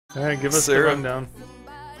Alright, give us Sarah. the rundown.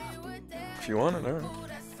 If you want it, alright.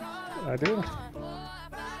 I do.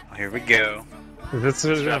 Here we go. If it's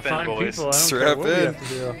gonna Strap in, find boys. people, I don't Strap care what we in. have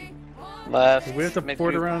to do. Left. We have to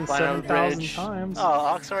port around 7,000 times. Oh,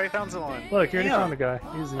 Ox already found someone. Look, you already Yeah. found a guy.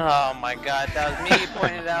 Easy. Oh my god, that was me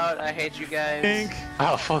pointing it out. I hate you guys. Pink.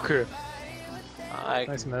 Oh, fucker.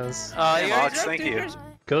 Nice Mez. You Ox, thank you.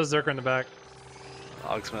 Kill the Zerker in the back.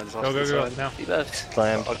 Oxman's off Go, to go, the go. side. Now. He left.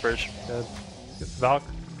 Slammed. Ox bridge. Dead. Get Valk.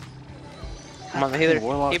 I'm on the healer.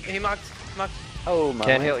 Warlock. He mocked. Oh my.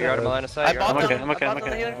 Can't heal, you're out of my line of sight. I You're out bought of my them. I'm okay, I I'm bought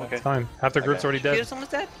okay, them the I'm healer. okay. It's fine. Half the group's already He was dead.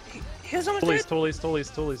 almost dead. He was almost dead.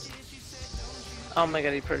 Tollies. Oh my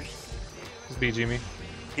god, he purged. Just BG me.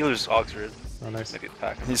 Healer's Ox rid. Oh, nice. Maybe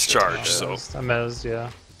pack. He's charged, so. I'm Mez, yeah.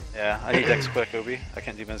 Yeah, I need Dex quick, Obi. I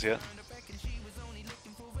can't do Mez yet.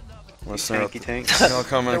 Listen up. Tanky tanks. I'll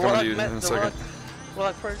come to you in a second.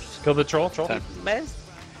 Warlock purged. Kill the troll. Ten. Mez.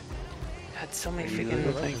 Had so many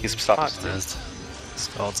freaking. He's stopped. Ox.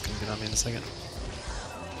 Spell's gonna get on me in a second.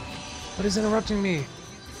 What is interrupting me?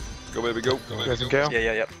 Go, baby, go. You guys can go?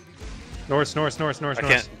 Yeah. North. I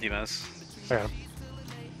can't demez. I got him.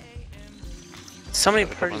 So many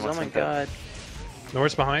Have a couple purges. more Oh my like god.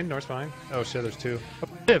 North's behind. Oh shit, there's two.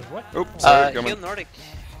 Div, what? Oh, sorry, Heal coming. Nordic.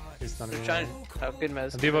 He's not Keep even. trying. Oh, good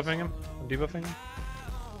Mez. I'm debuffing him.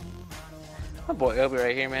 My boy Obi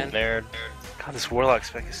right here, man. Nerd. God, this Warlock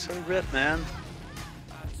spec is so ripped, man.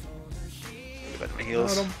 About my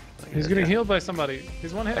heals. Got him. He's getting healed by somebody.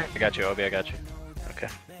 He's one hit. I got you, Obi, I got you. Okay.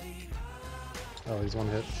 Oh, he's one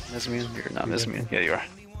hit. Mesmune? You're not Mesmune. Yeah, you are.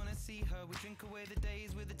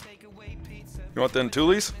 You want them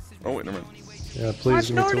Toolies? Oh, wait, never mind. Yeah, please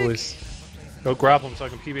give me Nordic. toolies. Go grab him so I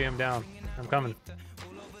can PB him down. I'm coming.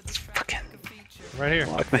 Fucking. Right here.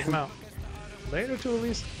 Block, Take him out. Later,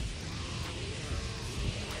 toolies.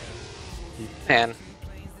 Man.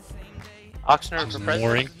 Oxnard for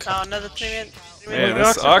Mooring. president. Oh, another 3-man. Man,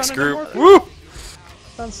 Ox, this I Ox found a new group. marker. Woo!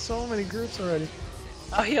 Found so many groups already.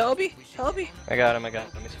 Oh, he Obi. Obi. I got him,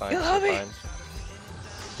 he's fine. He'll He's help me. fine.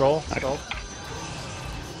 Roll.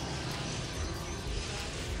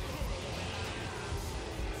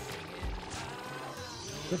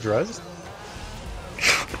 Good Drez?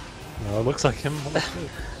 No, it looks like him. Holy shit.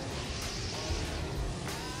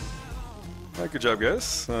 Alright, good job,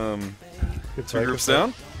 guys. Good Two fight, groups good fight.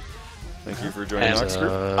 down. Thank you for joining And, Ox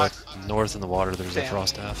group. North in the water, there's a Damn.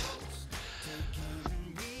 frost half.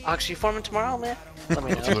 Ox, you forming tomorrow, man? Let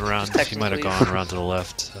me know. He went around, Just text he me, might have please. gone around to the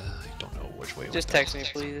left. I don't know which way it Just went. text me,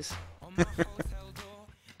 please.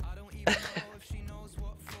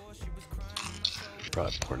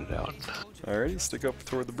 Probably ported out. Alrighty, stick up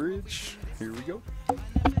toward the bridge. Here we go.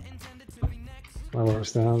 My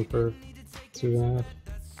worst down for 2.5.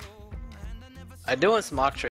 I do want some mock trades.